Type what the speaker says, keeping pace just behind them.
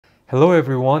Hello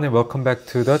everyone and welcome back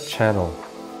to the channel.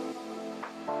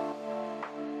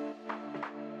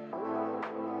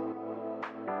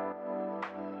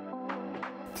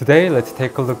 Today let's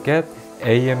take a look at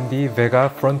AMD Vega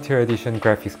Frontier Edition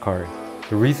graphics card.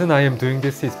 The reason I am doing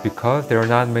this is because there are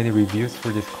not many reviews for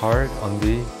this card on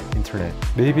the internet.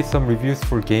 Maybe some reviews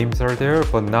for games are there,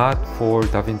 but not for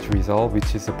Davinci Resolve,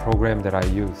 which is a program that I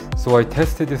use. So I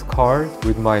tested this card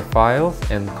with my files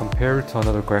and compared to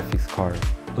another graphics card.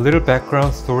 A little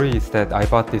background story is that I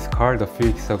bought this card a few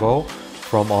weeks ago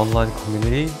from online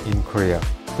community in Korea.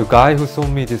 The guy who sold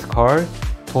me this card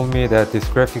told me that this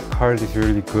graphics card is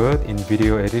really good in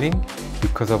video editing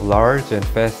because of large and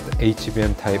fast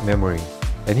HBM type memory.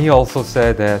 And he also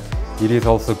said that it is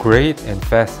also great and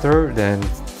faster than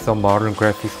some modern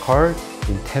graphics card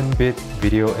in 10-bit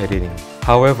video editing.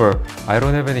 However, I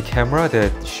don't have any camera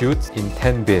that shoots in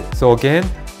 10-bit. So again,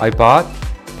 I bought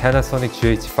Panasonic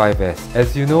GH5S.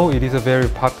 As you know, it is a very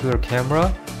popular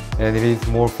camera and it is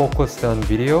more focused on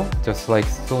video, just like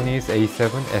Sony's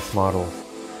A7S models.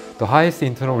 The highest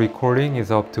internal recording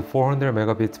is up to 400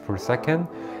 megabits per second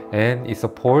and it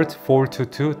supports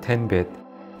 422 10-bit.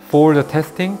 For the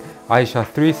testing, I shot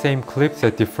 3 same clips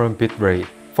at different bit rate.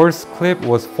 First clip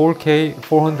was 4K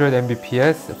 400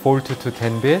 Mbps 422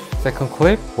 10-bit. Second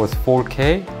clip was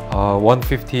 4K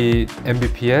 150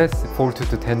 Mbps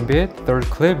 422 10-bit. Third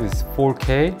clip is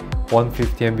 4K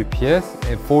 150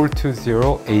 Mbps and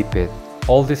 420 8-bit.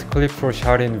 All these clips were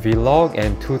shot in Vlog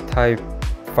and 2 type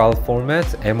file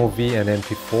formats, MOV and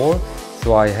MP4.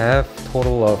 So I have a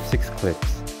total of 6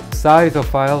 clips. Size of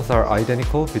files are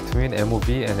identical between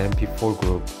MOV and MP4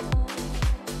 group.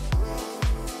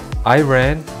 I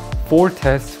ran 4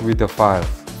 tests with the files.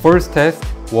 First test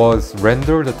was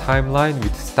render the timeline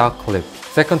with stock clip.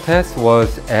 Second test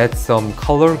was add some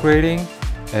color grading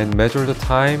and measure the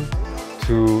time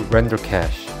to render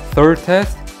cache. Third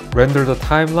test, render the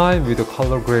timeline with the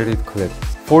color graded clips.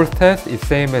 Fourth test is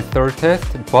same as third test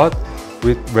but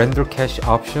with render cache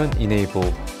option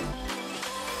enabled.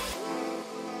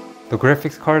 The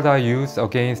graphics card I used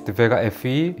against the Vega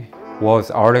FE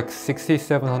was RX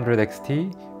 6700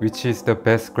 XT, which is the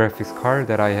best graphics card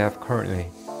that I have currently.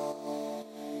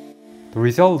 The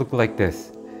result looked like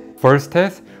this. First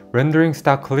test, rendering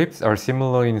stock clips are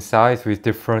similar in size with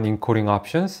different encoding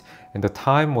options, and the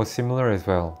time was similar as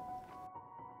well.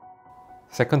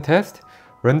 Second test,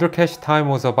 render cache time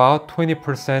was about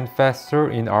 20% faster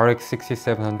in RX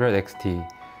 6700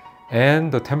 XT,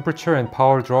 and the temperature and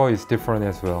power draw is different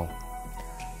as well.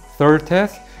 Third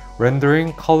test,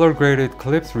 rendering color graded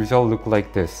clips result look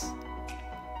like this.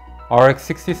 RX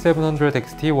 6700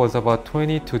 XT was about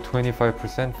 20 to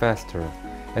 25% faster.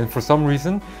 And for some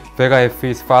reason, Vega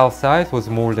FE's file size was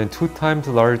more than 2 times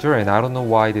larger and I don't know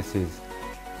why this is.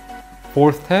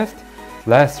 Fourth test,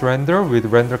 last render with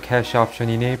render cache option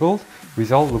enabled,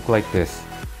 result look like this.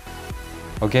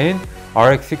 Again,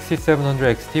 RX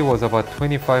 6700 XT was about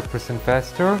 25%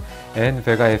 faster and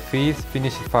Vega FE's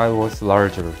finished file was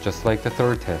larger, just like the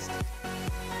third test.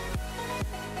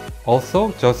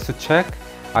 Also, just to check,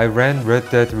 I ran Red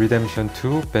Dead Redemption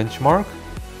 2 benchmark.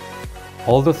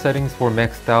 All the settings were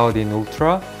maxed out in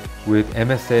Ultra with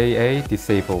MSAA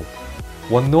disabled.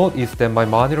 One note is that my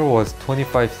monitor was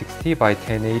 2560 by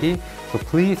 1080, so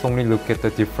please only look at the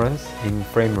difference in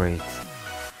frame rates.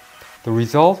 The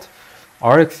result,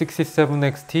 RX 67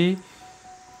 XT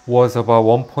was about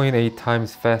 1.8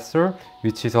 times faster,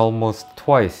 which is almost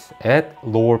twice at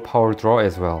lower power draw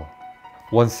as well.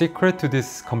 One secret to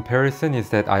this comparison is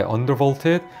that I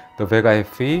undervolted the Vega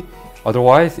FE,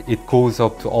 otherwise it goes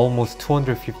up to almost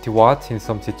 250 watts in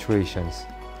some situations.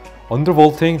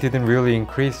 Undervolting didn't really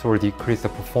increase or decrease the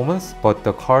performance, but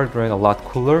the card ran a lot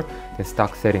cooler than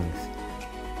stock settings.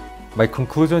 My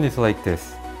conclusion is like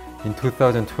this. In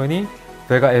 2020,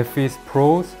 Vega FE's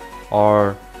pros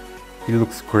are, it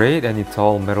looks great and it's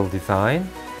all metal design.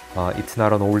 It's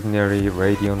not an ordinary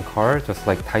Radeon card, just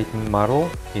like Titan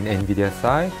model in NVIDIA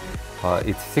side.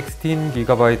 It's 16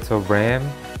 gigabytes of RAM,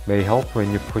 may help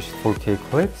when you push 4K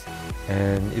clips,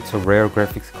 and it's a rare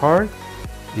graphics card.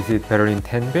 Is it better in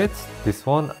 10 bits? This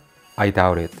one, I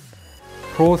doubt it.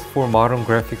 Pros for modern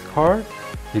graphics card,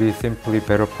 it is simply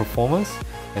better performance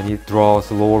and it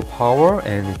draws lower power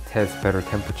and it has better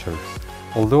temperatures.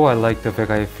 Although I like the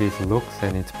Vega FE's looks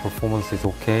and its performance is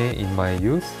okay in my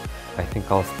use, I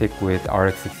think I'll stick with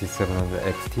RX 6700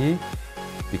 XT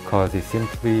because it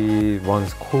simply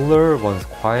runs cooler, runs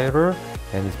quieter,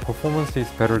 and its performance is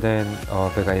better than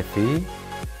Vega FE.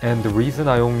 And the reason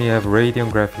I only have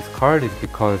Radeon graphics card is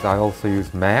because I also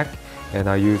use Mac and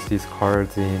I use these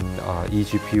cards in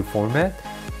eGPU format,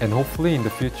 and hopefully in the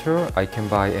future I can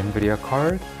buy NVIDIA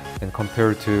card and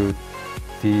compared to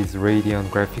these Radeon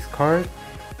graphics card.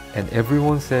 And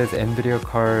everyone says NVIDIA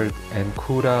card and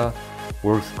CUDA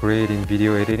works great in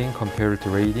video editing compared to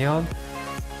Radeon,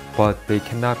 but they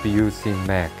cannot be used in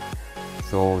Mac.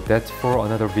 So that's for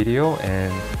another video,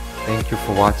 and thank you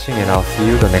for watching, and I'll see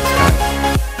you the next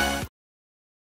time.